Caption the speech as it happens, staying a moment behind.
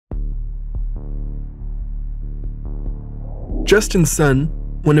Justin Sun,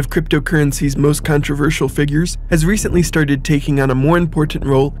 one of cryptocurrency's most controversial figures, has recently started taking on a more important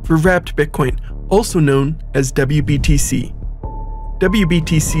role for Wrapped Bitcoin, also known as WBTC.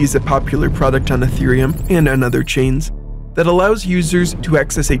 WBTC is a popular product on Ethereum and on other chains that allows users to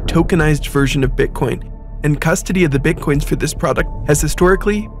access a tokenized version of Bitcoin, and custody of the Bitcoins for this product has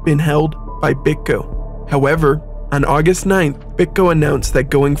historically been held by BitGo. However, on August 9th, BitGo announced that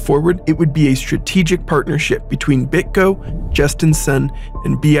going forward, it would be a strategic partnership between BitGo, Justin Sun,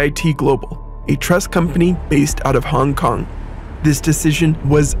 and BIT Global, a trust company based out of Hong Kong. This decision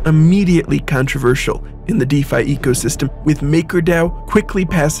was immediately controversial in the DeFi ecosystem, with MakerDAO quickly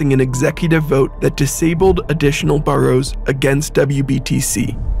passing an executive vote that disabled additional borrows against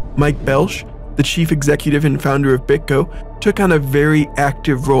WBTC. Mike Belsch, the chief executive and founder of BitGo, took on a very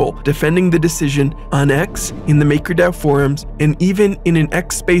active role defending the decision on X, in the MakerDAO forums, and even in an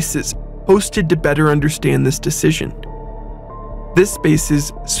X Spaces hosted to better understand this decision. This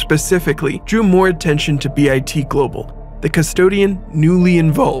Spaces specifically drew more attention to BIT Global, the custodian newly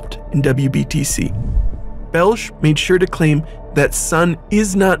involved in WBTC. Belsch made sure to claim that Sun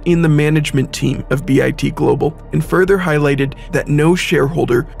is not in the management team of BIT Global, and further highlighted that no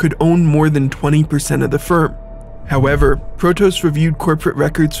shareholder could own more than 20% of the firm. However, Protos reviewed corporate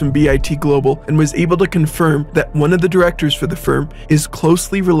records from BIT Global and was able to confirm that one of the directors for the firm is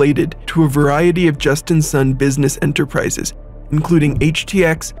closely related to a variety of Justin Sun business enterprises, including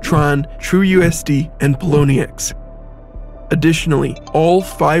HTX, Tron, TrueUSD, and Poloniex. Additionally, all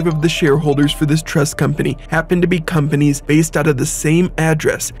 5 of the shareholders for this trust company happen to be companies based out of the same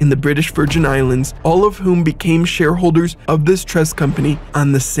address in the British Virgin Islands, all of whom became shareholders of this trust company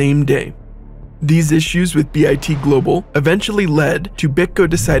on the same day. These issues with BIT Global eventually led to BitGo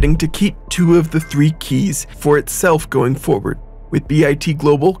deciding to keep 2 of the 3 keys for itself going forward, with BIT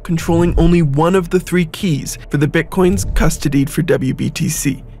Global controlling only 1 of the 3 keys for the Bitcoins custodied for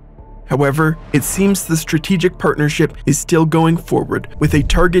WBTC. However, it seems the strategic partnership is still going forward with a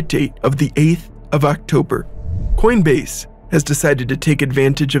target date of the 8th of October. Coinbase has decided to take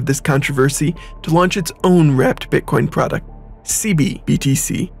advantage of this controversy to launch its own wrapped Bitcoin product,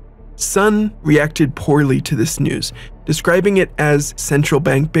 BTC. Sun reacted poorly to this news, describing it as central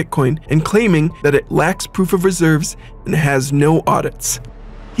bank Bitcoin and claiming that it lacks proof of reserves and has no audits.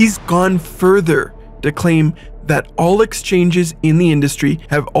 He's gone further to claim that all exchanges in the industry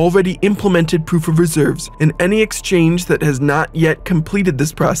have already implemented proof of reserves, and any exchange that has not yet completed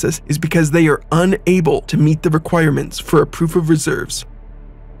this process is because they are unable to meet the requirements for a proof of reserves.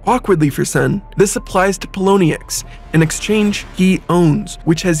 Awkwardly for Sun, this applies to Poloniex, an exchange he owns,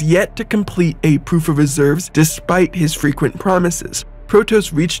 which has yet to complete a proof of reserves despite his frequent promises.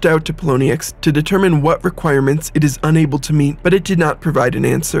 Protos reached out to Poloniex to determine what requirements it is unable to meet, but it did not provide an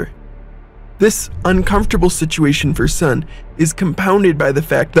answer. This uncomfortable situation for Sun is compounded by the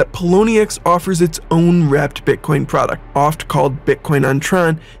fact that Poloniex offers its own wrapped Bitcoin product, oft called Bitcoin on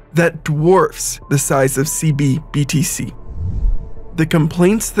Tron, that dwarfs the size of BTC. The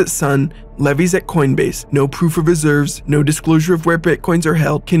complaints that Sun levies at Coinbase, no proof of reserves, no disclosure of where Bitcoins are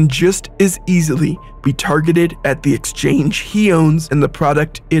held, can just as easily be targeted at the exchange he owns and the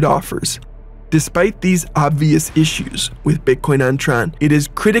product it offers. Despite these obvious issues with Bitcoin on Tron, it is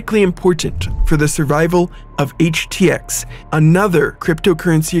critically important for the survival of HTX, another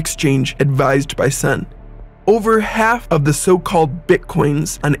cryptocurrency exchange advised by Sun. Over half of the so-called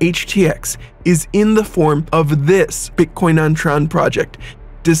Bitcoins on HTX is in the form of this Bitcoin on Tron project,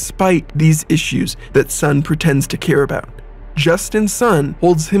 despite these issues that Sun pretends to care about. Justin Sun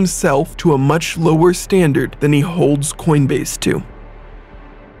holds himself to a much lower standard than he holds Coinbase to.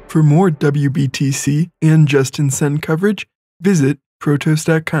 For more WBTC and Justin Sun coverage, visit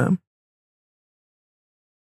Protos.com.